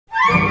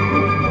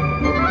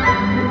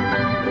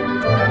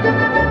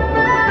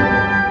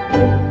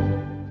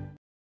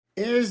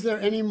is there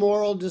any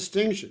moral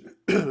distinction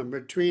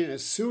between a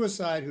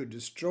suicide who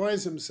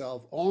destroys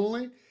himself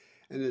only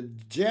and a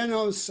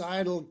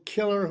genocidal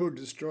killer who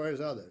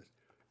destroys others?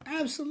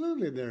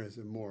 Absolutely there is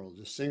a moral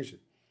distinction.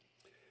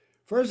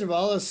 First of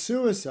all, a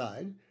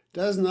suicide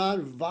does not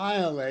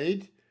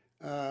violate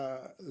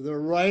the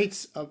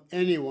rights of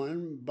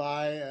anyone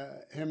by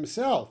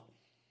himself.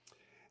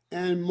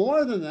 And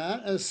more than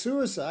that, a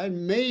suicide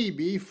may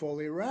be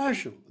fully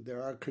rational.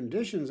 There are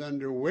conditions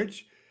under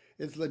which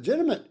it's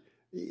legitimate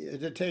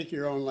to take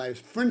your own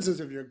life. For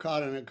instance, if you're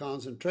caught in a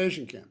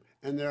concentration camp,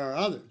 and there are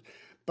others.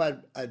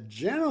 But a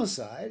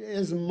genocide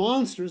is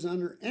monstrous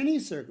under any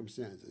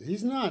circumstances.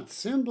 He's not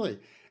simply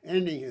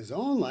ending his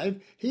own life,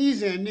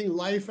 he's ending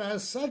life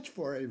as such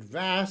for a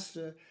vast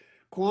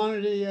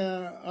quantity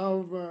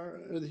of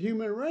the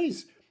human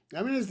race.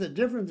 I mean, it's the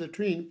difference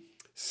between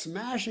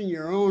smashing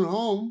your own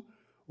home,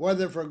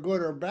 whether for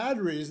good or bad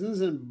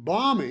reasons, and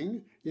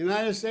bombing the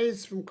United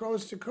States from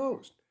coast to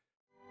coast.